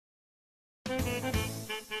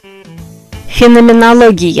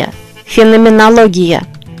Феноменология. Феноменология.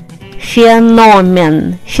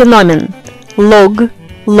 Феномен. Феномен. Лог.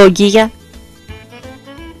 Логия.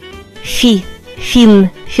 Фин.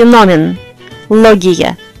 Феномен.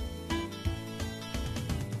 Логия.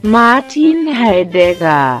 Мартин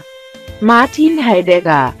Хайдегер. Мартин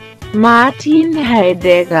Хайдегер. Мартин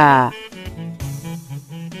Хайдегер.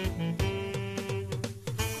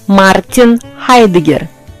 Мартин Хайдегер.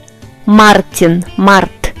 Мартин. Март.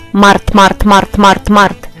 Март.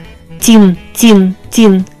 Тин.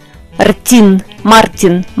 Ртин.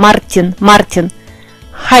 Мартин.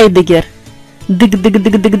 Хайдегер. Дык.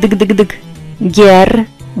 Гер.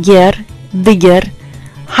 Дыгер.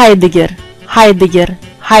 Хайдегер.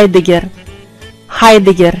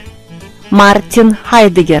 Мартин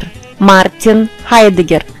Хайдегер. Мартин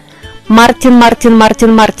Хайдегер.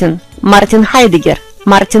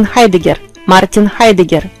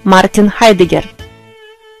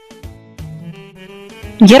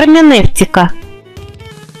 Герменевтика.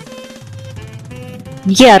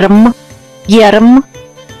 Герм.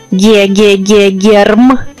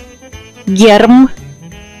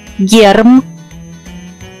 Герм.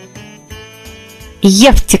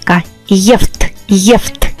 Евтика. Ефт.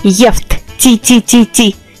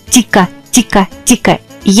 Ти. Тика.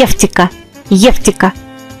 Евтика.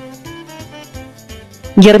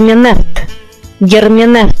 Герменевт.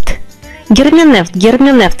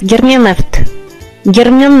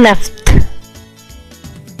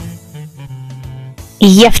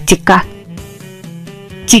 Евтика.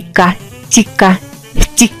 Тика.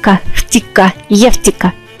 Втика.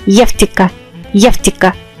 Евтика.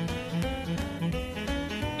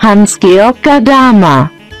 Hans-Georg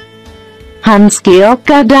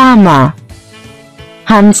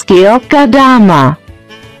Adama.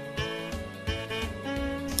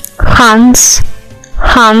 Hans.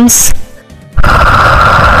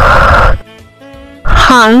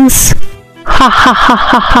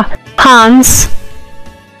 Hans.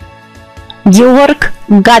 Георг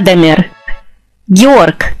Гадамер.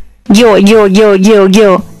 Георг.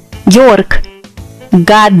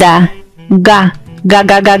 Гада. Гада.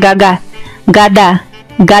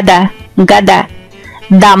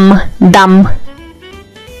 Дам.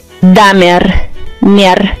 Дамер.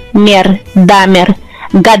 Мер. Дамер.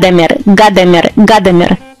 Гадамер.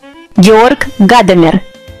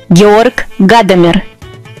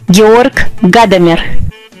 Георг Гадамер.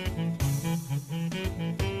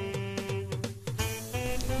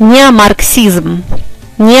 Неомарксизм.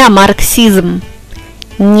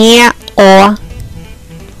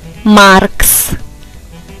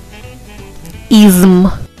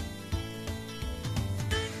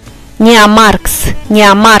 Неомаркс.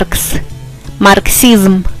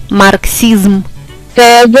 Марксизм.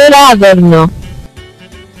 Федераверно.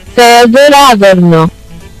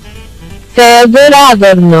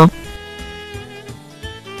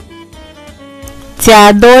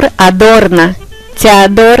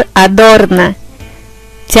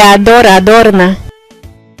 Теодор Адорно.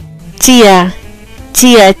 Тия.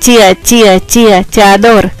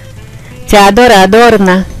 Теодор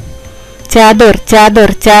Адорно.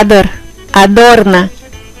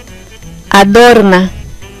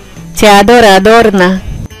 Теодор Адорно.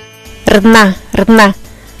 Рна.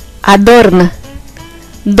 Адорно.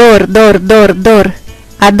 Дор.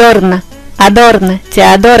 Адорно.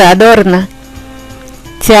 Теодор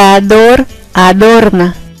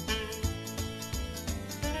Адорно.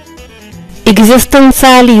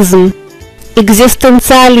 Экзистенциализм.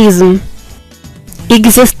 Экзистенциализм.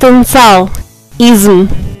 Экзистенциал.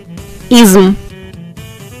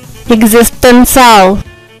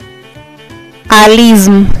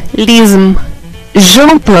 Ализм.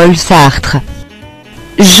 Jean-Paul Sartre.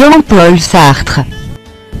 Jean-Paul Sartre.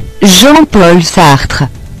 Jean-Paul Sartre.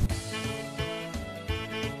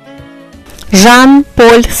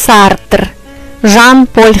 Жан-Поль Сартр.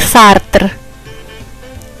 Жан-Поль Сартр.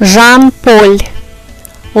 Жан-Поль.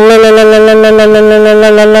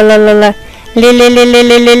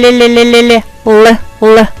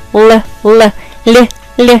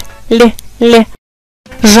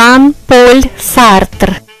 Жан-Поль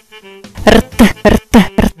Сартр. Рт.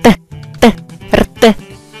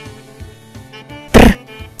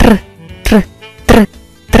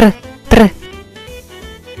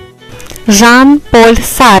 Жан-Поль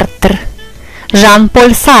Сартр.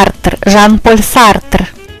 Жан-Поль Сартр.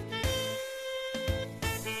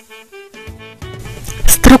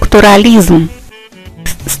 Структурализм.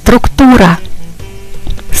 Структура.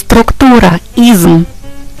 Изм.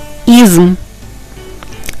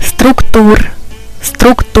 Структур.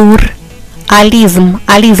 Ализм.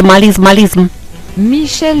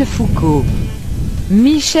 Michel Foucault.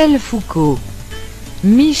 Michel Foucault.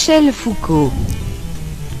 Michel Foucault.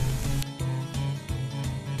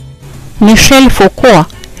 Мишель Фуко,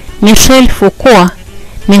 Мишель Фуко,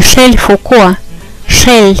 Мишель Фуко,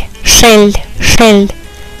 Шель, Шель, Шель.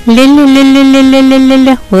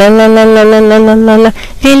 Ле-ле-ле-ле-ле-ле-ле-ле, ла-ла-ла-ла-ла-ла-ла-ла,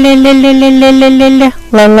 ле-ле-ле-ле-ле-ле-ле-ле,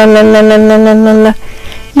 ла-ла-ла-ла-ла-ла-ла-ла,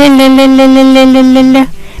 ле-ле-ле-ле-ле-ле-ле-ле,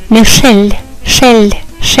 Мишель, Шель,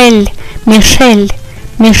 Шель, Мишель,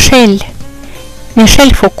 Мишель,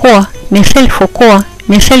 Мишель Фуко, Мишель Фуко,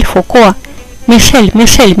 Мишель Фуко, Мишель,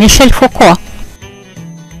 Мишель, Мишель Фуко.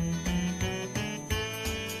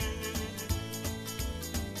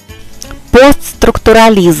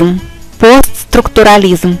 Постструктурализм,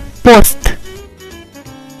 постструктурализм, пост.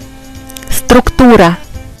 Структура.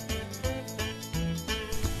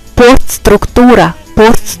 Постструктура,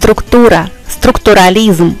 постструктура,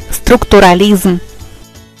 структурализм, структурализм.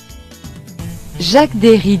 Jacques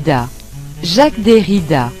Derrida. Jacques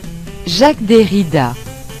Derrida. Jacques Derrida.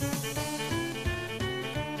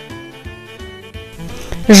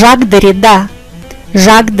 Жак Derrida,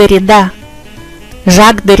 Жак Derrida,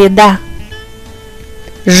 Жак Derrida.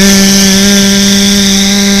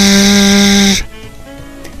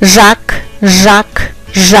 Жак, Жак,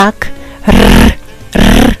 Жак, Р,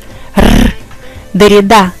 Р, Р.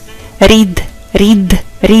 Derrida, Рид, Рид,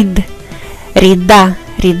 Рид. Рида,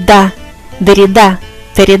 Рида, Derrida,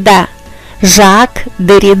 Derrida. Жак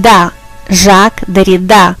Derrida, Жак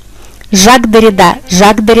Derrida. Жак Derrida,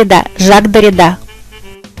 Жак Derrida, Жак Derrida.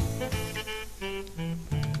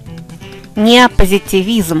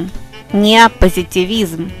 Неопозитивизм,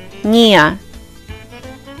 неопозитивизм, нео.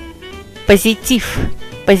 Позитив,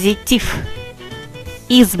 позитив.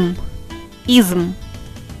 Изм, изм.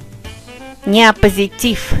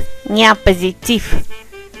 Неопозитив, неопозитив.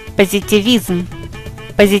 Позитивизм,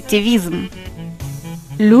 позитивизм.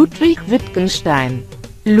 Ludwig Wittgenstein.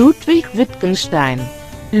 Ludwig Wittgenstein.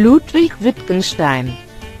 Ludwig Wittgenstein.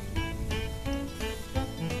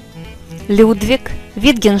 Людвиг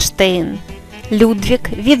Wittgenstein, Людвиг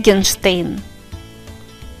Wittgenstein.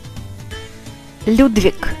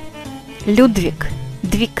 Людвиг, Людвиг,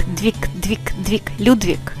 двиг, двиг, двиг, двиг,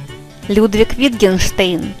 Людвиг, Людвиг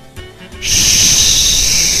Wittgenstein.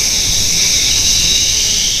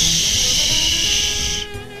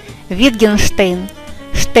 Wittgenstein,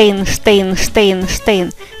 Штейн, Штейн, Штейн,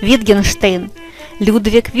 Штейн, Wittgenstein,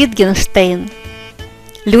 Людвиг Wittgenstein.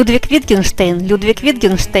 Людвиг Wittgenstein, Людвиг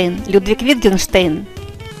Wittgenstein, Людвиг Wittgenstein.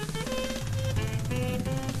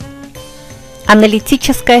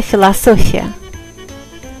 Аналитическая философия.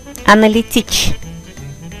 Аналитич.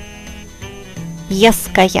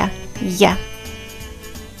 Еская, я.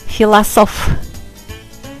 Философ.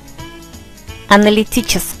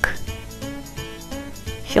 Аналитическ.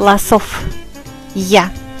 Философ.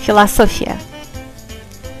 Я. Философия.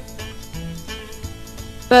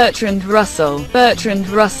 Bertrand Russell, Bertrand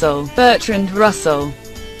Russell, Bertrand Russell.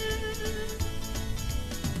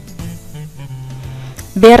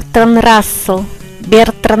 Бертран Рассел,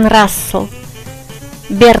 Бертран Рассел,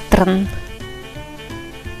 Бертран.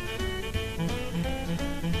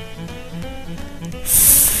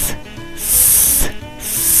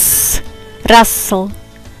 Рассел,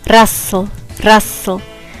 Рассел, Рассел,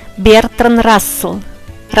 Бертран Рассел,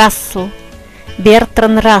 Рассел,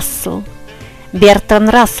 Бертран Рассел, Бертран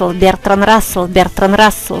Рассел, Бертран Рассел, Бертран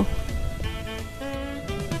Рассел.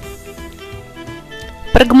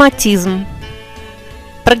 Прагматизм,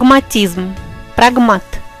 прагматизм, прагмат,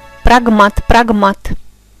 прагмат, прагмат,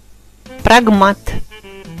 прагмат.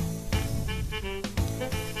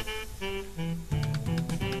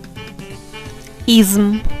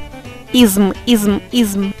 Изм, изм, изм,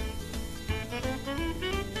 изм.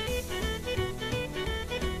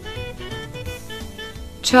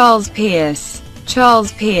 Charles Peirce,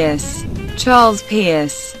 Charles Peirce, Charles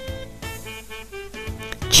Peirce.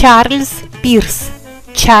 Чарльз Пирс,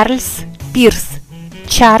 Чарльз Пирс,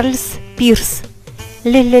 Чарльз Пирс.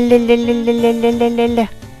 Ле-ле-ле-ле-ле-ле-ле-ле-ле.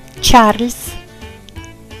 Чарльз,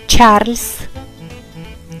 Чарльз.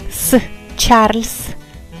 С, Чарльз,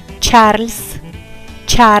 Чарльз,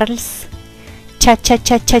 Чарльз.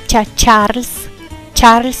 Ча-ча-ча-ча-ча, Чарльз,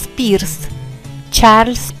 Чарльз Пирс,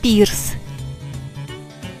 Чарльз Пирс.